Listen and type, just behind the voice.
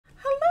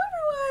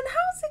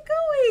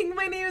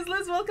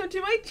welcome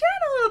to my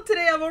channel.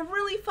 Today I have a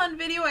really fun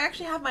video. I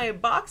actually have my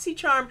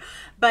BOXYCHARM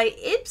by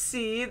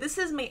IPSY. This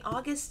is my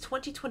August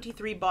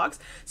 2023 box.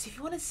 So if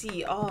you want to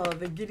see all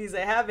the goodies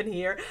I have in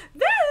here,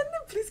 then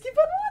please keep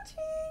on watching.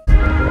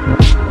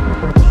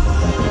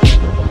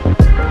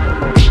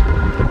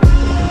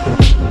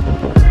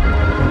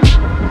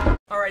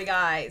 Alrighty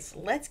guys,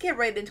 let's get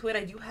right into it.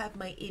 I do have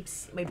my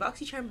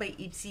BOXYCHARM by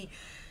IPSY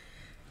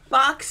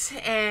box,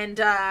 and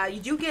you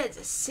do get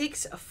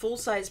 6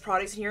 full-size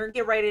products in here.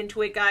 Get right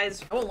into it,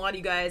 guys. I won't lie to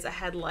you guys, I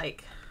had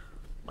like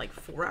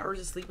 4 hours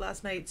of sleep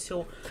last night,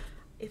 so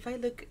if I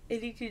look a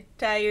little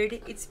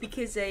tired, it's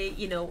because I,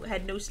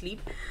 had no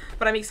sleep.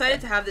 But I'm excited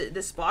to have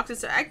this box.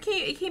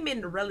 It came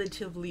in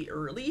relatively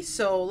early,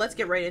 so let's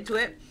get right into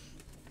it.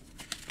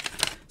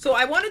 So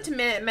I wanted to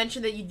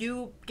mention that you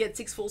do get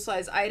 6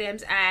 full-size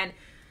items, and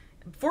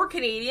for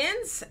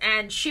Canadians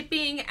and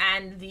shipping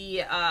and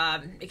the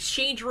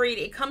exchange rate,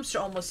 it comes to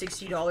almost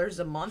 $60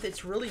 a month.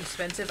 It's really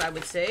expensive, I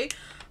would say,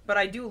 but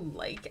I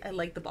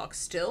like the box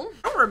still.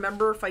 I don't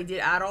remember if I did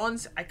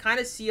add-ons. I kind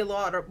of see a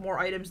lot more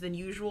items than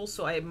usual,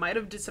 so I might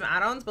have did some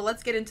add-ons, but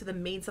let's get into the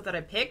main stuff that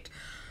I picked.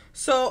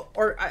 So,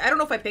 or I don't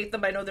know if I picked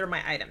them, but I know they're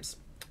my items.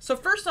 So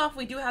first off,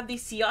 we do have the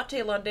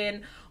Ciate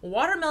London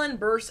Watermelon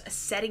Burst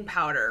Setting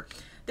Powder.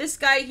 This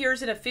guy here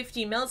is in a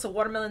 15 ml. It's a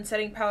watermelon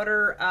setting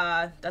powder.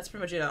 That's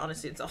pretty much it,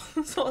 honestly.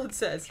 That's all it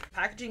says.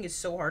 Packaging is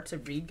so hard to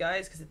read,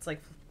 guys, because it's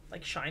like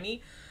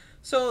shiny.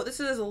 So this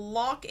is a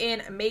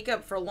lock-in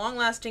makeup for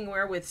long-lasting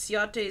wear with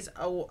Ciate's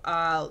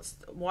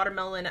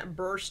Watermelon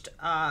Burst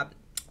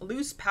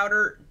Loose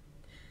Powder.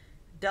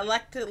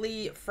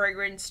 Delicately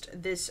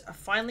fragranced, this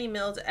finely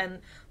milled and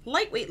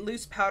lightweight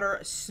loose powder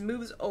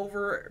smooths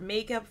over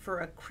makeup for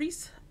a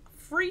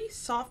crease-free,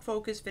 soft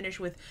focus finish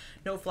with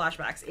no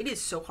flashbacks. It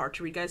is so hard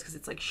to read, guys, because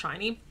it's like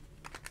shiny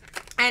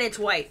and it's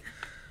white.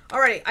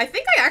 Alrighty, I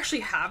think I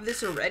actually have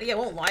this already. I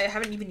won't lie, I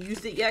haven't even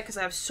used it yet because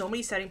I have so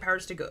many setting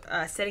powders to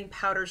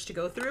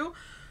go through.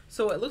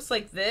 So it looks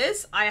like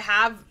this. I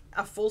have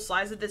a full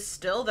size of this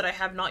still that I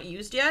have not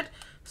used yet,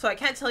 so I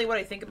can't tell you what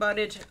I think about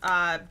it.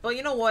 But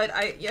you know what?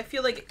 I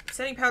feel like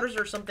setting powders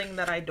are something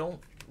that I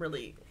don't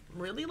really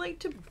like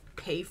to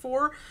pay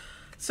for.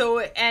 So,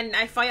 and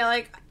I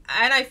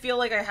feel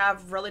like I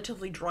have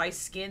relatively dry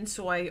skin,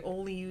 so I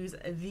only use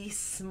the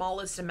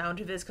smallest amount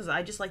of this because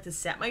I just like to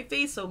set my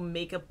face so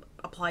makeup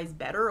applies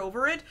better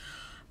over it.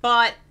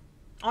 But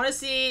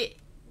honestly,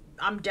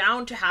 I'm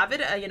down to have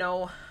it,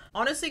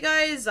 Honestly,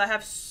 guys, I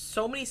have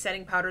so many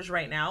setting powders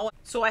right now.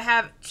 So I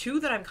have 2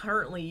 that I'm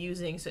currently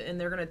using,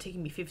 and they're going to take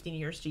me 15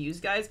 years to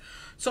use, guys.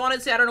 So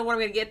honestly, I don't know when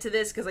I'm going to get to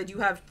this because I do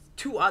have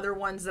 2 other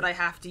ones that I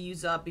have to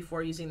use up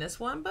before using this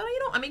one. But,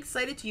 I'm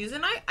excited to use it.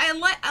 And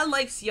I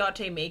like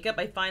Ciate makeup.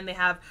 I find they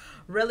have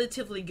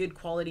relatively good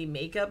quality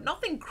makeup.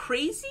 Nothing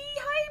crazy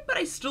high, but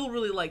I still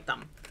really like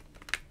them.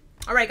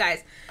 Alright,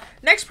 guys,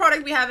 next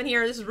product we have in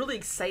here, this is a really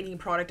exciting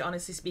product,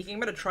 honestly speaking. I'm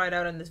going to try it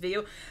out in this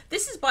video.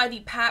 This is by the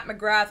Pat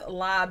McGrath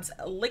Labs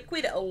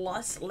Liquid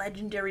Lust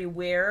Legendary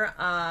Wear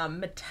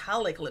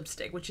Metallic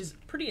Lipstick, which is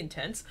pretty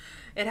intense.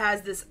 It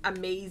has this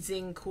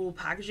amazing, cool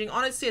packaging.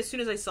 Honestly, as soon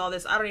as I saw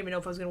this, I don't even know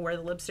if I was going to wear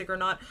the lipstick or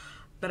not,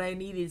 but I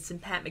needed some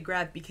Pat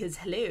McGrath because,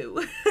 hello.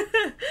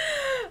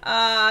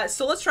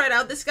 So let's try it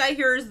out. This guy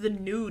here is the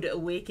Nude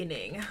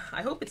Awakening.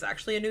 I hope it's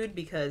actually a nude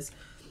because,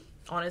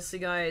 honestly,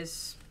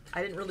 guys,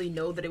 I didn't really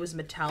know that it was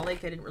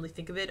metallic. I didn't really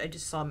think of it. I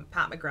just saw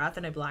Pat McGrath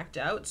and I blacked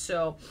out.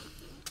 So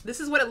this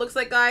is what it looks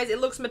like, guys. It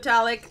looks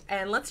metallic,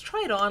 and let's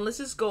try it on. Let's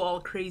just go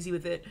all crazy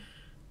with it.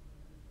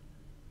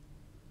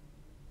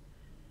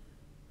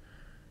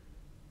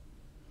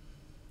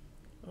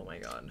 Oh my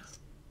god.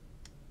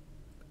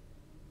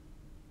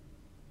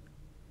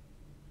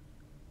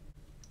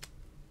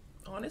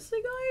 Honestly,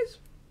 guys,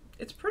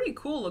 it's pretty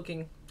cool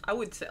looking. I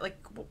would say,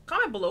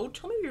 comment below,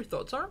 tell me what your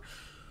thoughts are.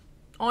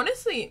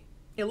 Honestly,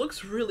 it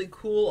looks really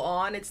cool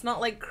on. It's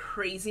not like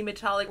crazy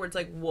metallic where it's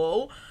like,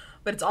 whoa,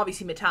 but it's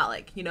obviously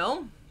metallic,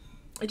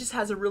 It just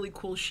has a really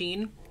cool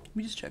sheen. Let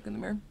me just check in the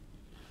mirror.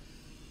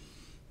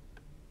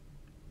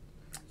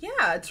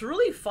 Yeah, it's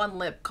really fun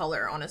lip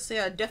color, honestly.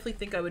 I definitely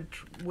think I would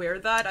wear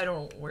that. I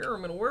don't know where I'm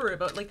going to wear it,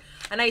 but like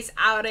a nice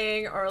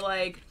outing or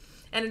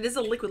and it is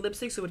a liquid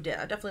lipstick, so it would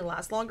definitely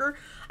last longer.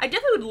 I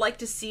definitely would like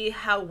to see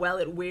how well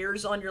it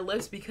wears on your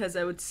lips because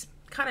I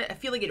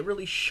feel like it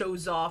really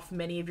shows off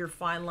many of your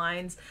fine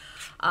lines,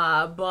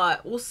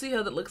 but we'll see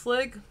how that looks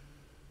like.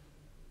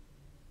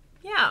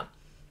 Yeah,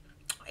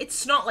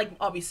 it's not like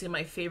obviously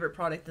my favorite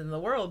product in the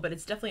world, but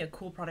it's definitely a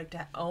cool product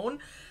to own,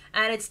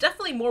 and it's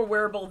definitely more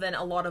wearable than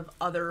a lot of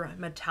other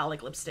metallic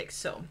lipsticks.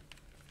 So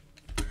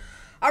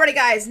alrighty,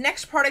 guys,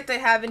 next product I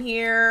have in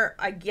here,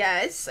 I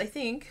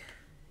think,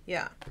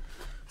 yeah.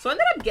 So I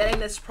ended up getting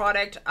this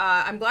product.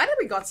 I'm glad that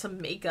we got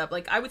some makeup.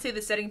 I would say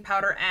the setting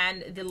powder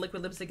and the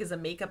liquid lipstick is a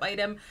makeup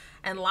item.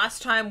 And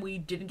last time we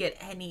didn't get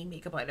any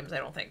makeup items, I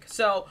don't think.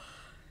 So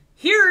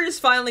here is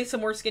finally some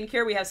more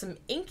skincare. We have some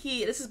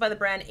Inky. This is by the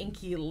brand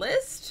Inky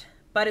List,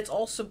 but it's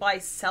also by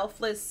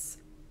Selfless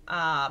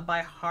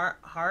by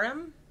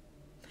Harem.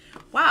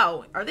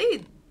 Wow, are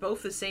they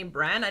both the same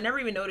brand. I never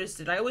even noticed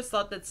it. I always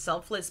thought that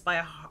Selfless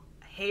by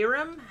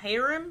Harem,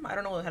 I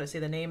don't know how to say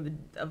the name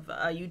of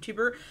a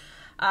YouTuber.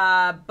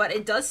 But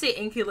it does say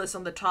Inculus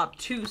on the top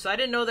too, so I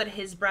didn't know that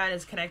his brand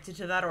is connected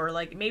to that, or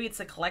like maybe it's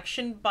a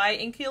collection by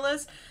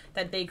Inculus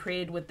that they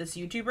created with this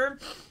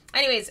YouTuber.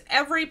 Anyways,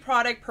 every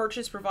product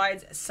purchase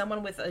provides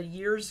someone with a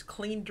year's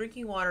clean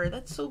drinking water.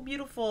 That's so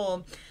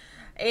beautiful.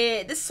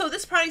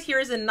 This product here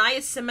is a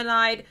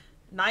niacinamide.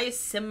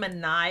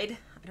 I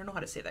don't know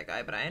how to say that,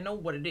 guy, but I know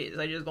what it is.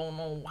 I just don't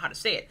know how to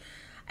say it.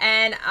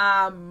 And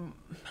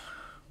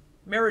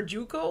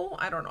Marajuco,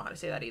 I don't know how to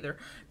say that either.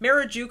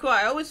 Marajuco,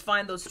 I always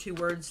find those two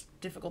words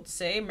difficult to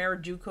say.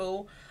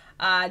 Marajuco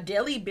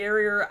Daily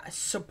Barrier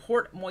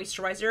Support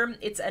Moisturizer.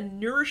 It's a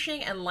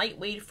nourishing and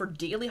lightweight for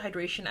daily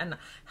hydration and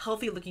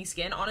healthy looking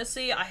skin.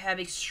 Honestly, I have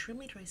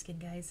extremely dry skin,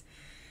 guys.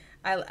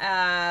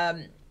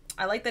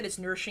 I like that it's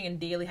nourishing and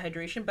daily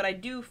hydration, but I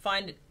do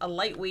find a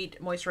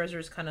lightweight moisturizer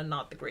is kind of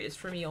not the greatest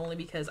for me, only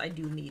because I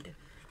need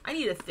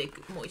a thick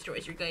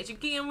moisturizer, guys. You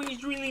can't when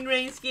it's really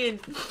dry skin.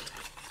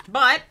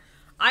 But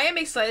I am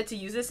excited to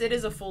use this. It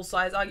is a full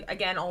size.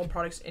 Again, all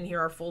products in here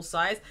are full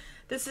size.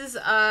 This is,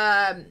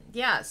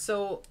 yeah,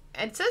 so,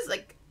 and it says,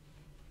 like,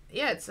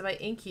 yeah, it's by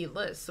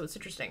Inculus, so it's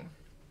interesting.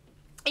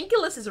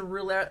 Inculus is a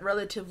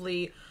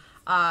relatively,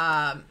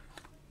 again,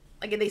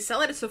 they sell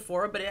it at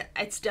Sephora, but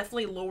it's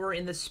definitely lower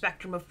in the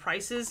spectrum of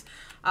prices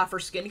for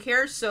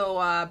skincare.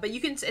 So, but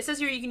you can, it says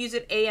here you can use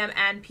it AM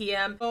and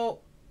PM. So,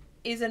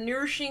 is a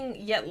nourishing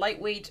yet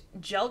lightweight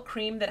gel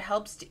cream that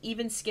helps to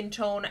even skin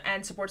tone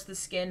and supports the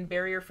skin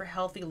barrier for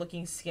healthy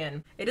looking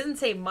skin. It doesn't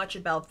say much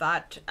about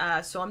that,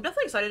 so I'm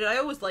definitely excited. I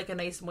always like a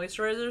nice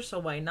moisturizer, so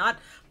why not?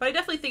 But I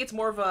definitely think it's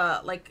more of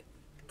a, like,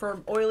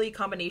 for oily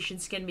combination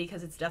skin,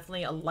 because it's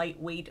definitely a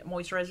lightweight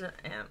moisturizer,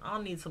 and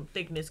I'll need some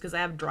thickness because I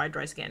have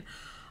dry skin.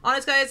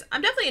 Honest, guys,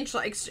 I'm definitely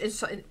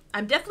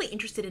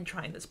interested in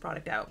trying this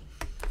product out.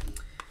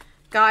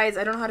 Guys,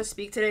 I don't know how to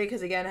speak today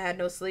because, again, I had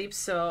no sleep,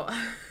 so...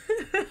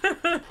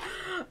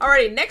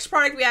 Alrighty, next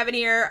product we have in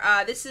here.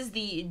 This is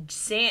the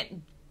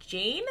Saint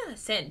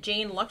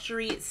Jane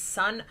Luxury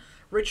Sun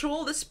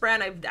Ritual. This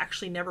brand I've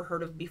actually never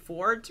heard of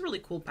before. It's really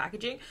cool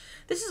packaging.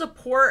 This is a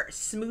pore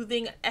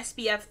smoothing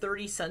SPF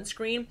 30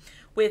 sunscreen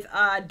with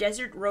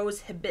desert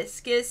rose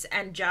hibiscus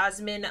and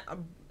jasmine.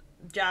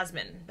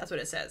 That's what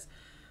it says.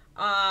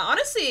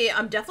 Honestly,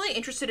 I'm definitely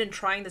interested in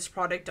trying this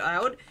product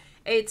out.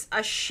 It's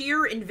a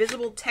sheer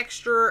invisible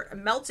texture,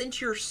 melts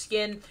into your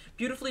skin,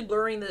 beautifully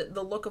blurring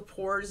the look of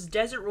pores.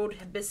 Desert rose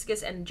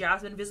hibiscus and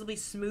jasmine, visibly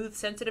smooth,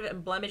 sensitive,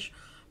 and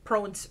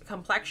blemish-prone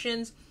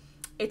complexions.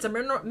 It's a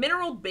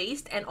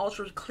mineral-based and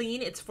ultra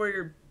clean. It's for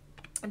your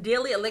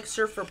daily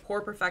elixir for pore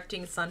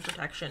perfecting sun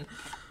protection.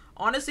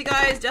 Honestly,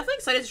 guys, definitely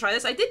excited to try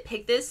this. I did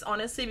pick this,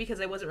 honestly,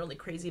 because I wasn't really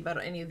crazy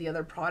about any of the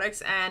other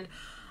products, and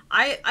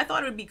I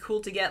thought it would be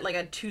cool to get like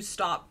a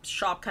two-stop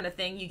shop kind of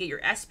thing. You get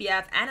your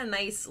SPF and a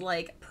nice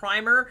like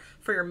primer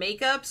for your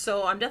makeup.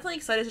 So I'm definitely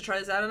excited to try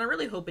this out, and I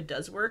really hope it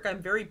does work. I'm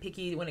very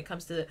picky when it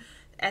comes to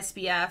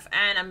SPF,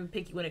 and I'm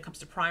picky when it comes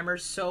to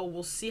primers. So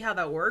we'll see how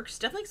that works.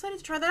 Definitely excited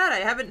to try that out. I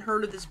haven't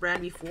heard of this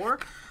brand before,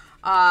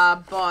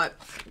 but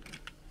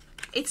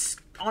it's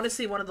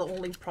honestly one of the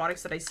only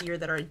products that I see here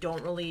that I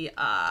don't really,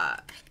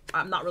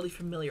 I'm not really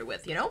familiar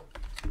with, you know?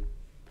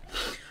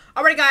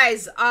 Alright,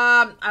 guys,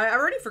 I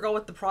already forgot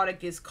what the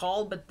product is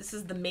called, but this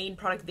is the main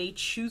product they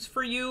choose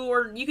for you,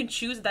 or you can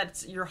choose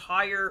that's your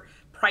higher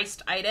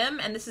priced item,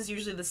 and this is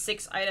usually the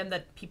 6th item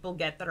that people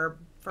get that are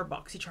for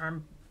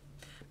BOXYCHARM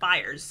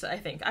buyers, I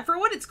think. I forget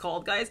what it's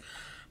called, guys.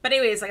 But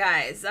anyways,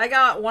 guys, I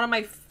got one of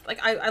my, like,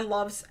 I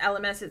love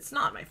LMS. It's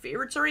not my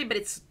favorite, sorry, but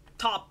it's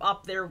top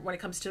up there when it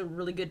comes to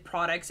really good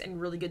products and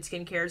really good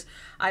skincares.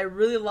 I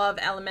really love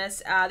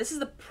LMS. This is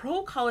the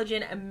Pro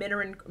Collagen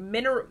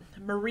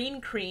Marine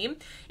Cream.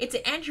 It's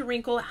an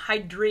anti-wrinkle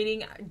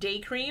hydrating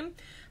day cream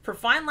for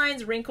fine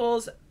lines,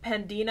 wrinkles,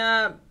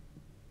 pandina,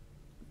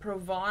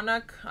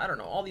 provonic, I don't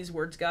know, all these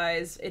words,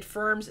 guys. It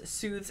firms,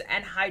 soothes,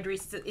 and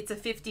hydrates. It's a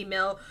 50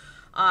 ml.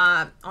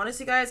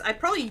 Honestly, guys, I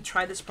probably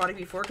tried this product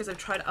before because I've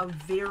tried a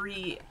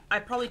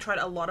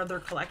lot of their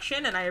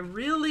collection, and I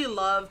really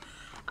love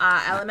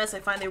LMS. I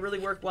find they really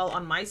work well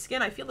on my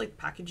skin. I feel like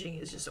packaging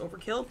is just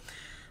overkill,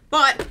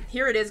 but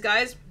here it is,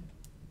 guys.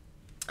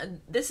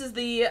 This is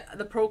the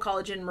Pro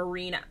Collagen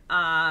Marine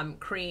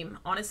cream.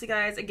 Honestly,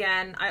 guys,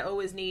 again, I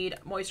always need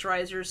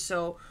moisturizers,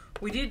 so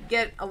we did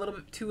get a little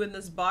bit too in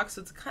this box,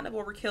 so it's kind of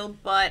overkill,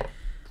 but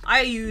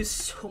I use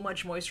so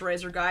much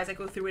moisturizer, guys. I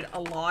go through it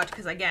a lot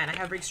because, again, I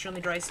have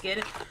extremely dry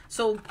skin,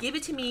 so give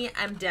it to me.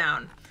 I'm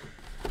down.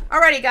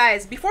 Alrighty,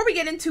 guys, before we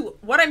get into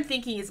what I'm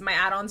thinking is my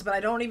add-ons, but I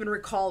don't even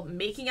recall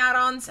making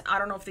add-ons. I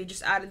don't know if they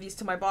just added these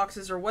to my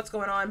boxes or what's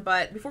going on,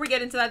 but before we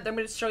get into that, I'm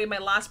going to show you my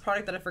last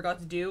product that I forgot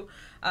to do,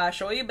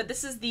 but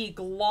this is the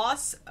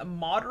Gloss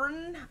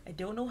Modern. I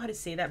don't know how to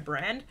say that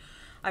brand,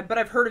 but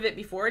I've heard of it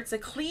before. It's a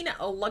clean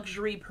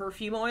luxury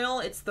perfume oil.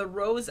 It's the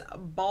Rose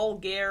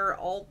Bulgare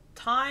All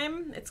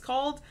Time, it's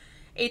called.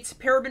 It's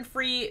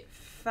paraben-free,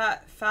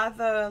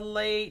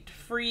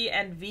 phthalate-free,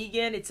 and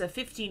vegan. It's a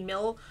 15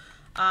 ml.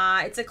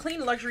 It's a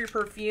clean luxury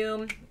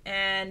perfume,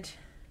 and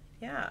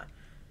yeah.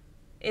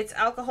 Its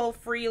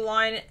alcohol-free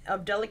line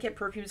of delicate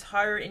perfumes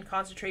higher in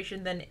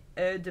concentration than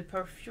eau de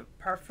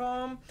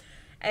parfum.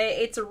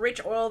 It's a rich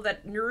oil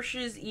that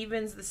nourishes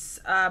even for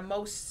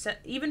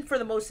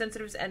the most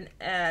sensitive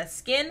and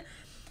skin,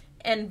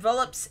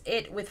 envelops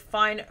it with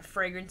fine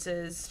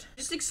fragrances.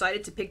 Just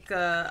excited to pick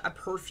a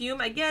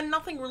perfume. Again,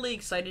 nothing really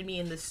excited me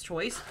in this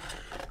choice,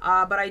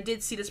 but I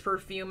did see this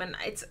perfume, and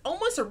it's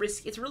almost a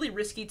risk. It's really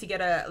risky to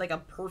get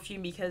a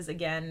perfume because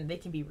again, they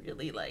can be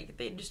really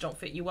they just don't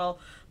fit you well.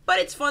 But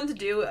it's fun to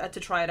do to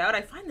try it out.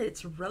 I find that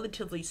it's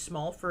relatively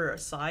small for a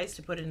size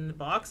to put it in the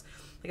box,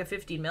 like a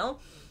 15 ml.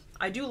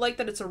 I do like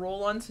that it's a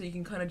roll-on, so you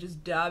can kind of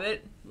just dab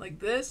it like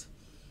this.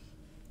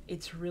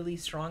 It's really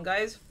strong,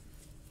 guys.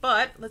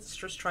 But let's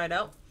just try it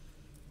out.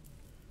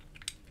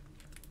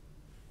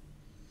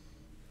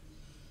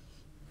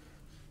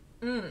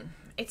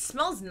 It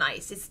smells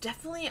nice. It's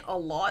definitely a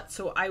lot,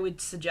 so I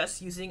would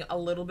suggest using a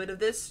little bit of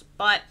this,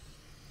 but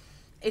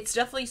it's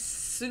definitely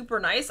super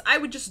nice. I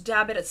would just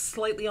dab it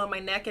slightly on my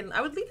neck, and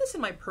I would leave this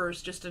in my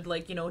purse just to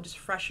just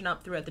freshen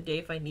up throughout the day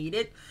if I need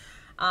it.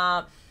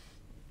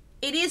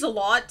 It is a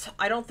lot.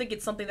 I don't think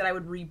it's something that I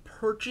would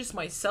repurchase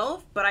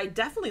myself, but I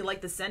definitely like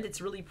the scent. It's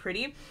really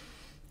pretty.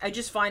 I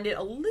just find it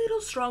a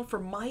little strong for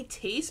my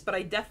taste, but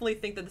I definitely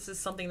think that this is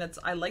something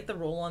I like the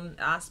roll-on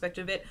aspect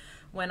of it.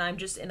 When I'm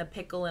just in a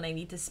pickle and I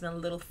need to smell a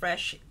little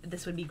fresh,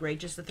 this would be great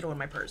just to throw in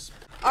my purse.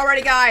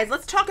 Alrighty guys,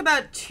 let's talk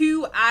about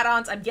 2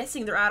 add-ons. I'm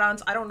guessing they're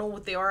add-ons. I don't know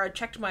what they are. I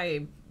checked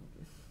my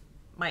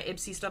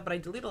IPSY stuff, but I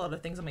deleted a lot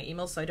of things on my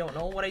emails, so I don't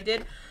know what I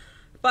did.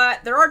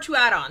 But there are 2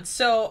 add-ons.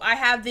 So I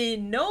have the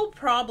No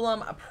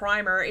Problem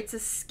Primer. It's a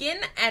skin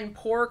and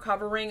pore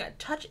covering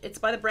touch. It's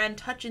by the brand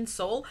Touch in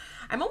Soul.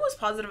 I'm almost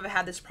positive I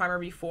had this primer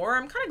before.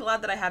 I'm kind of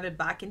glad that I have it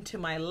back into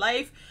my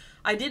life.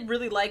 I did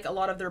really like a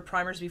lot of their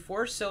primers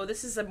before. So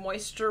this is a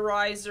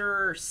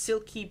moisturizer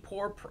silky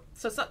pore.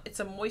 It's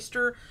a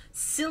moisture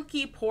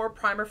silky pore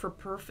primer for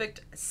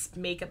perfect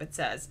makeup, it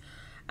says.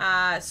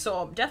 So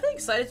I'm definitely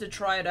excited to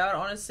try it out.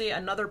 Honestly,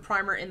 another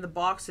primer in the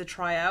box to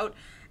try out.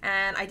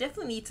 And I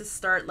definitely need to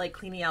start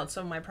cleaning out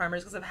some of my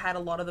primers because I've had a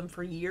lot of them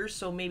for years.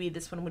 So maybe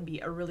this one would be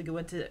a really good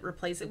one to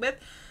replace it with.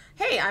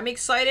 Hey, I'm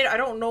excited. I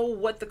don't know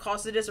what the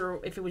cost of it is or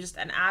if it was just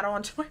an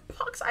add-on to my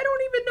box. I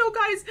don't even know,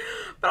 guys.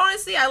 But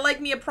honestly, I like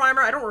me a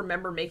primer. I don't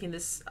remember making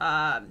this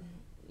an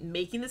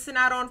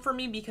add-on for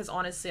me because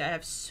honestly, I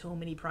have so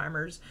many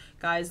primers,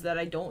 guys, that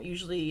I don't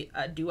usually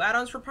do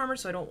add-ons for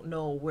primers. So I don't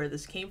know where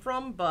this came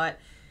from. But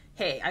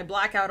hey, I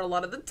black out a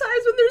lot of the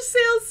times when there's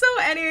sales. So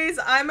anyways,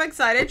 I'm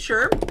excited,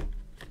 sure.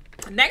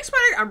 Next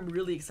product I'm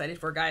really excited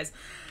for, guys.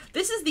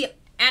 This is the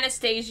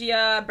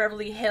Anastasia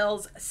Beverly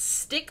Hills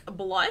Stick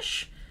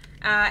Blush.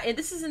 And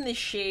this is in the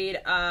shade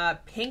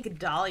Pink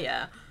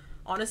Dahlia.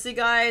 Honestly,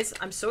 guys,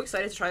 I'm so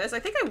excited to try this. I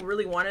think I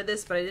really wanted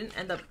this, but I didn't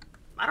end up...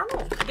 I don't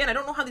know. Again, I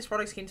don't know how these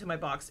products came to my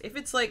box. If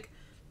it's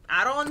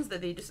add-ons that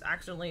they just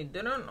accidentally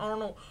didn't, I don't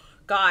know.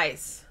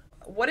 Guys,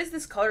 what is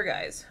this color,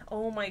 guys?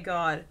 Oh my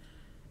god.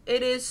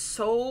 It is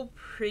so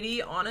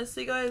pretty,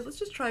 honestly, guys. Let's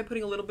just try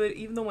putting a little bit,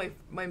 even though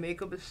my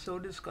makeup is so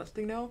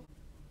disgusting now.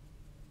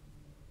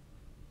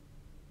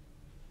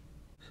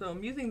 So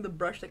I'm using the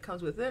brush that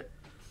comes with it.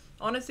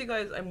 Honestly,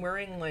 guys, I'm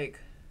wearing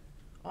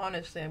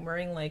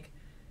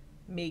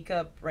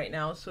makeup right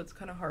now, so it's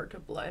kind of hard to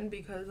blend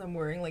because I'm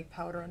wearing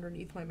powder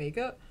underneath my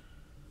makeup.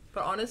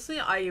 But honestly,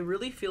 I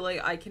really feel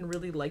like I can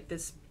really like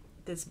this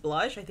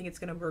blush. I think it's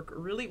gonna work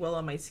really well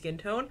on my skin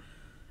tone,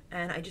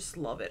 and I just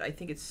love it. I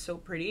think it's so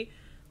pretty.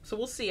 So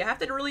we'll see. I have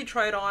to really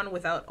try it on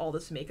without all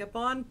this makeup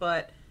on,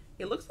 but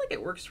it looks like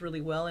it works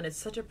really well, and it's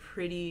such a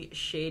pretty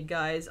shade,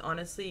 guys.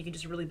 Honestly, you can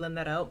just really blend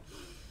that out.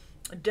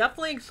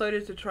 Definitely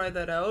excited to try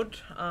that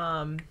out.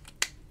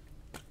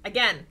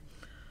 Again,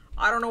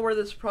 I don't know where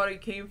this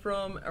product came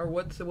from or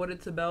what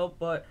it's about,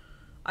 but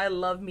I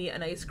love me a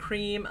nice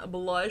cream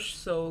blush,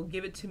 so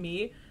give it to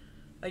me.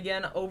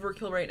 Again,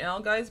 overkill right now,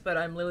 guys, but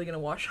I'm literally gonna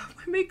wash off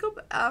my makeup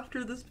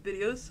after this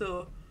video,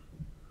 so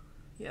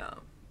yeah.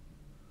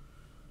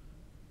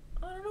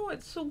 I don't know,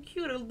 it's so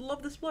cute. I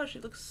love this blush.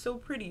 It looks so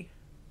pretty.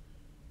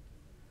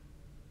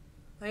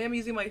 I am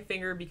using my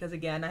finger because,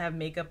 again, I have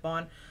makeup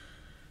on.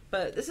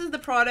 But this is the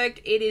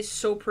product. It is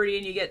so pretty,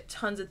 and you get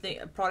tons of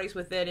products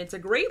with it. It's a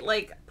great,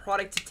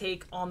 product to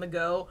take on the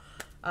go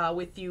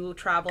with you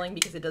traveling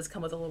because it does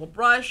come with a little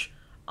brush.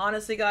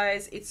 Honestly,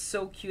 guys, it's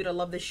so cute. I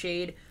love the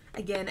shade.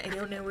 Again, I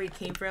don't know where it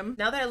came from.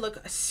 Now that I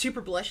look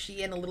super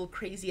blushy and a little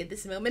crazy at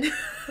this moment,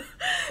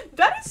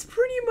 that is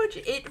pretty much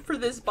it for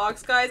this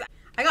box, guys.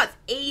 I got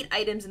 8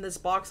 items in this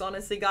box,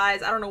 honestly,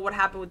 guys. I don't know what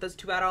happened with those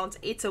 2 add-ons.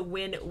 It's a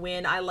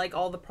win-win. I like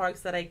all the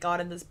products that I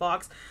got in this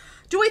box.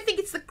 Do I think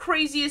it's the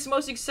craziest,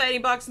 most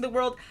exciting box in the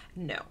world?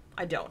 No,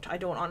 I don't. I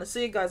don't,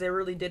 honestly. Guys, I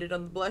really did it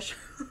on the blush.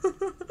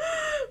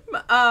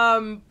 But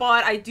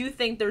I do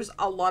think there's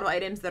a lot of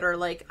items that are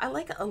I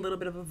like a little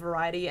bit of a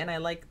variety, and I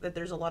like that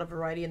there's a lot of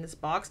variety in this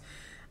box.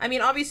 I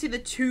mean, obviously the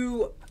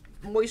 2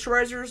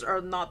 moisturizers are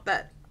not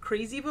that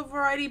crazy of a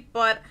variety,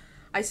 but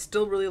I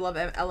still really love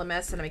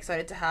LMS, and I'm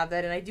excited to have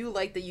that. And I do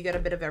like that you get a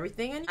bit of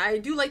everything, and I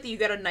do like that you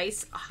get a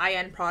nice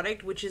high-end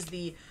product, which is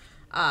the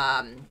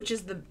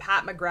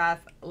Pat McGrath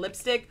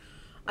lipstick.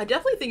 I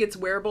definitely think it's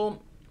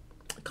wearable.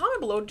 Comment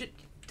below, tell me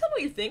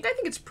what you think. I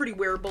think it's pretty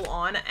wearable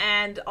on,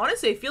 and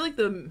honestly, I feel like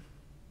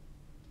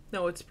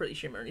no, it's pretty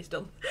shimmery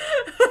still.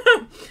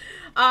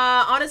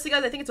 Honestly,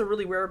 guys, I think it's a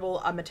really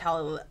wearable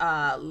metallic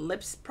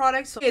lips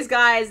product. So, anyways,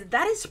 guys,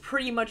 that is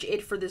pretty much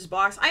it for this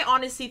box. I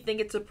honestly think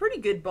it's a pretty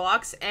good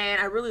box,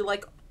 and I really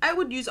like. I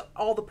would use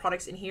all the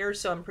products in here,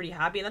 so I'm pretty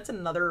happy. And that's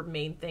another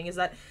main thing, is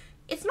that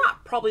it's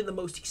not probably the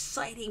most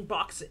exciting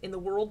box in the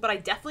world, but I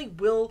definitely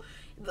will.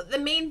 The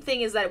main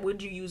thing is that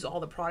would you use all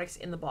the products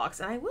in the box?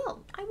 And I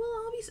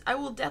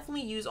will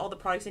definitely use all the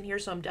products in here,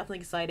 so I'm definitely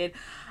excited.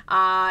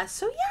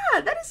 So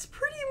yeah, that is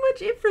pretty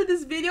much it for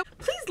this video.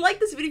 Please like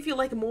this video if you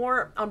like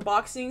more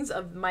unboxings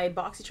of my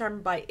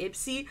BOXYCHARM by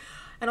IPSY.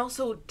 And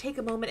also take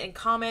a moment and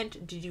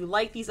comment, did you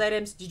like these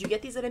items? Did you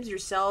get these items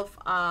yourself?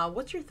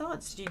 What's your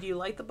thoughts? Did you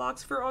like the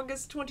box for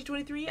August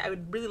 2023? I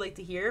would really like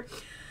to hear.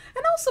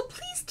 And also,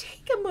 please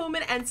take a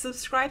moment and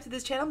subscribe to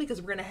this channel,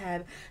 because we're going to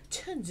have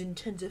tons and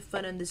tons of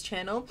fun on this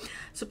channel.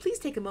 So please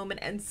take a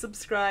moment and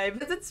subscribe.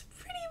 That's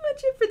pretty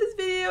much it for this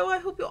video. I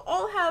hope you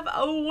all have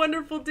a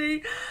wonderful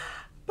day.